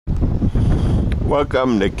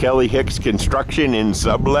Welcome to Kelly Hicks Construction in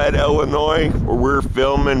Sublette, Illinois, where we're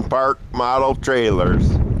filming park model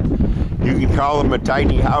trailers. You can call them a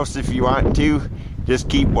tiny house if you want to. Just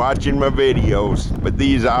keep watching my videos. But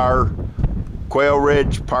these are Quail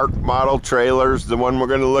Ridge park model trailers. The one we're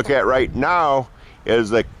going to look at right now is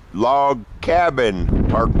the log cabin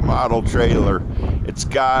park model trailer. It's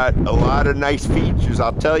got a lot of nice features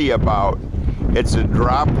I'll tell you about. It's a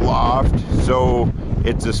drop loft, so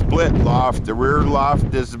it's a split loft. The rear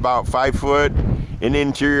loft is about 5 foot in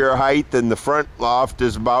interior height, and the front loft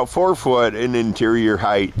is about 4 foot in interior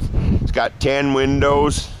height. It's got 10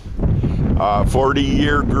 windows,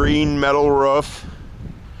 40-year green metal roof.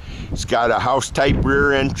 It's got a house-type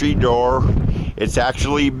rear entry door. It's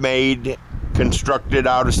actually constructed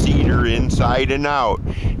out of cedar inside and out.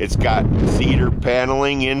 It's got cedar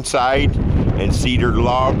paneling inside and cedar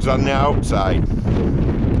logs on the outside.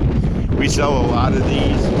 We sell a lot of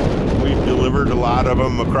these. We've delivered a lot of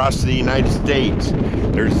them across the United States.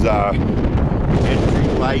 There's entry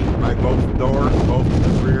light by both doors, both the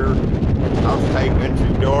rear house-type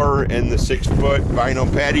entry door and the 6-foot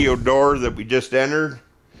vinyl patio door that we just entered.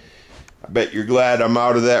 I bet you're glad I'm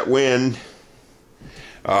out of that wind.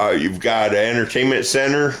 You've got an entertainment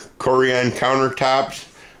center, Corian countertops,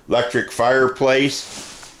 electric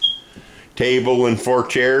fireplace, table and 4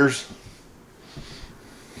 chairs,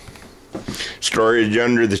 storage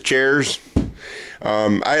under the chairs.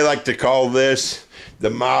 I like to call this the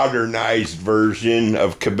modernized version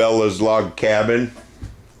of Cabela's log cabin.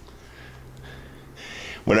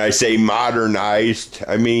 When I say modernized,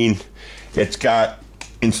 I mean it's got,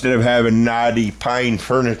 instead of having knotty pine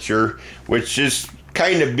furniture, which is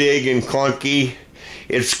kind of big and clunky,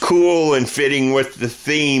 it's cool and fitting with the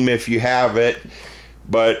theme if you have it,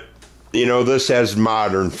 but you know, this has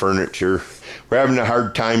modern furniture. We're having a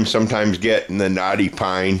hard time sometimes getting the knotty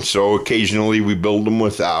pine, so occasionally we build them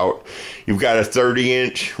without. You've got a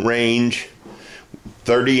 30-inch range,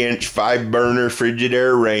 30-inch 5-burner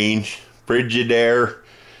Frigidaire range, Frigidaire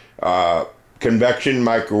convection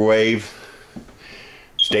microwave,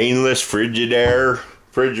 stainless Frigidaire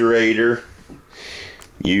refrigerator.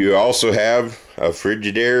 You also have a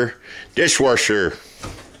Frigidaire dishwasher.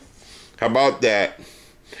 How about that?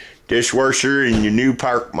 Dishwasher in your new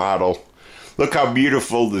park model. Look how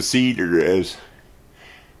beautiful the cedar is.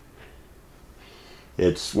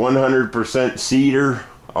 It's 100% cedar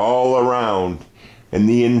all around in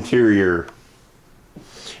the interior.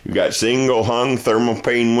 You've got single hung thermal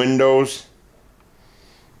pane windows,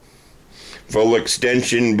 full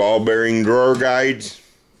extension ball bearing drawer guides,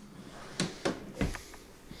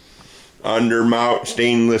 under mount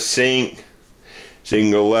stainless sink,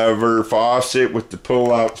 single lever faucet with the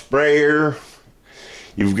pull out sprayer.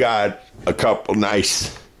 You've got a couple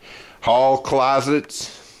nice hall closets,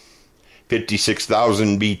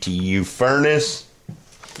 56,000 BTU furnace.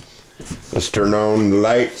 Let's turn on the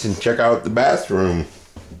lights and check out the bathroom.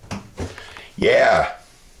 Yeah,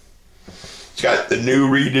 it's got the new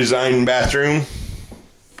redesigned bathroom.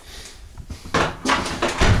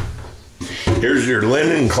 Here's your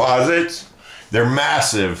linen closets. They're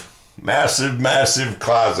massive, massive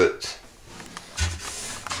closets.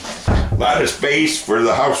 A lot of space for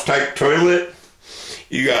the house type toilet.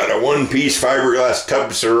 You got a 1-piece fiberglass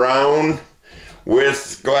tub surround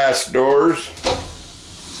with glass doors.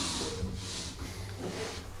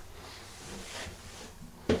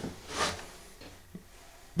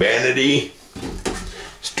 Vanity,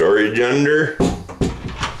 storage under,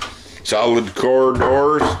 solid core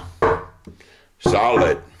doors,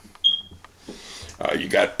 solid. You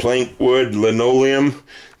got plank wood linoleum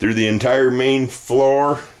through the entire main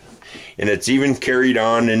floor, and it's even carried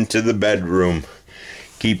on into the bedroom,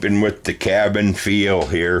 keeping with the cabin feel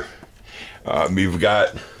here. You've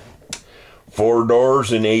got 4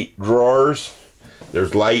 doors and 8 drawers.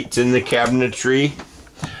 There's lights in the cabinetry.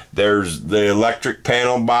 There's the electric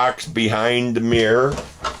panel box behind the mirror.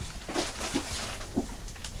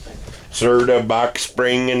 Serta box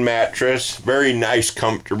spring and mattress. Very nice,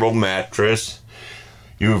 comfortable mattress.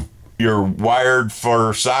 You're wired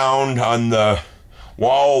for sound on the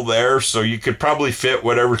wall there, so you could probably fit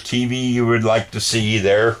whatever TV you would like to see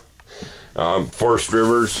there. Forest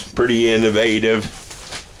River's pretty innovative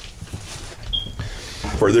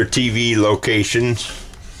for their TV locations.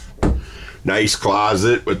 Nice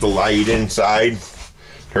closet with the light inside.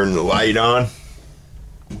 Turn the light on.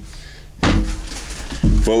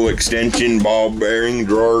 Full extension ball bearing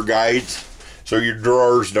drawer guides, so your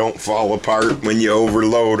drawers don't fall apart when you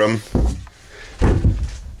overload them.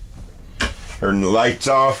 Turn the lights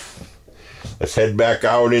off. Let's head back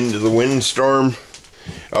out into the windstorm.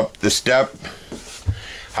 Up the step.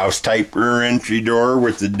 House type rear entry door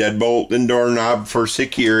with the deadbolt and doorknob for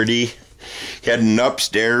security. Heading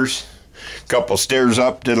upstairs, a couple stairs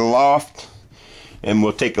up to the loft, and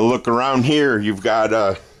we'll take a look around here. You've got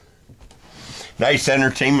a nice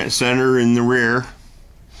entertainment center in the rear,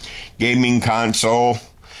 gaming console,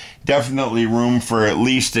 definitely room for at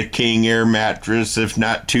least a king air mattress, if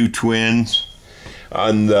not two twins.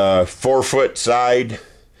 On the 4-foot side,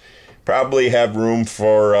 probably have room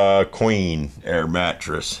for a queen air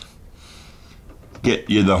mattress. Get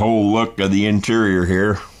you the whole look of the interior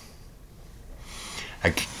here.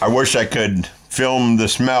 I wish I could film the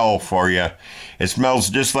smell for you. It smells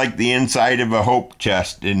just like the inside of a hope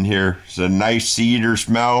chest in here. It's a nice cedar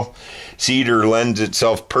smell. Cedar lends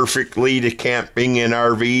itself perfectly to camping in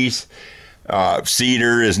RVs.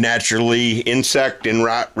 Cedar is naturally insect and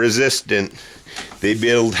rot resistant. They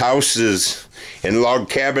build houses and log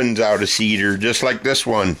cabins out of cedar, just like this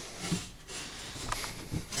one.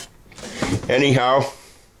 Anyhow,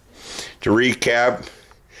 to recap,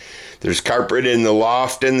 there's carpet in the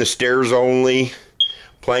loft and the stairs only.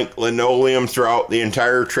 Plank linoleum throughout the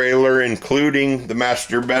entire trailer, including the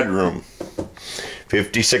master bedroom.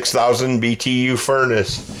 56,000 BTU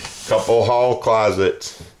furnace. Couple hall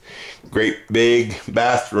closets. Great big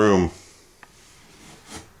bathroom.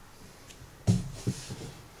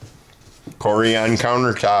 Corian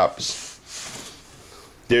countertops.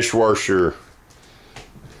 Dishwasher.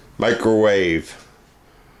 Microwave.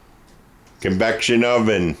 Convection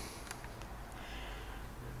oven.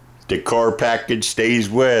 Decor package stays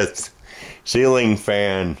with. Ceiling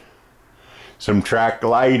fan. Some track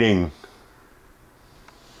lighting.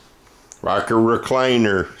 Rocker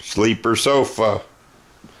recliner. Sleeper sofa.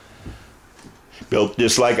 Built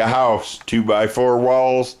just like a house. 2x4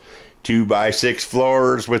 walls. 2x6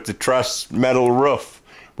 floors with the truss metal roof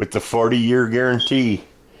with the 40-year guarantee.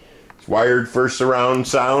 It's wired for surround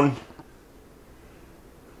sound.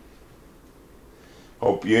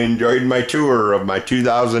 Hope you enjoyed my tour of my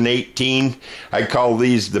 2018, I call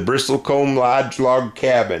these the Bristlecomb Lodge Log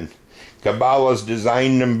Cabin. Cabela's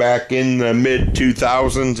designed them back in the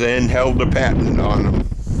mid-2000s and held a patent on them,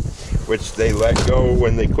 which they let go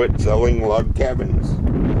when they quit selling log cabins.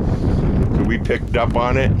 So we picked up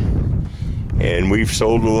on it, and we've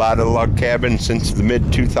sold a lot of log cabins since the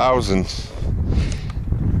mid-2000s.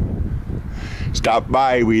 Stop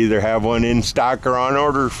by, we either have one in stock or on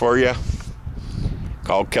order for you.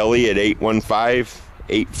 Call Kelly at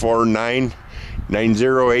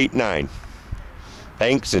 815-849-9089.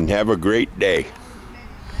 Thanks and have a great day.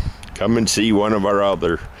 Come and see one of our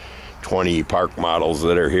other 20 park models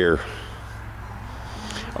that are here.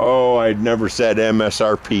 Oh, I'd never said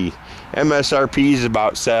MSRP. MSRP is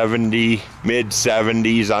about 70,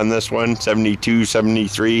 mid-70s on this one, 72,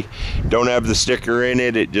 73. Don't have the sticker in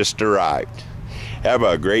it, it just arrived. Have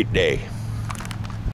a great day.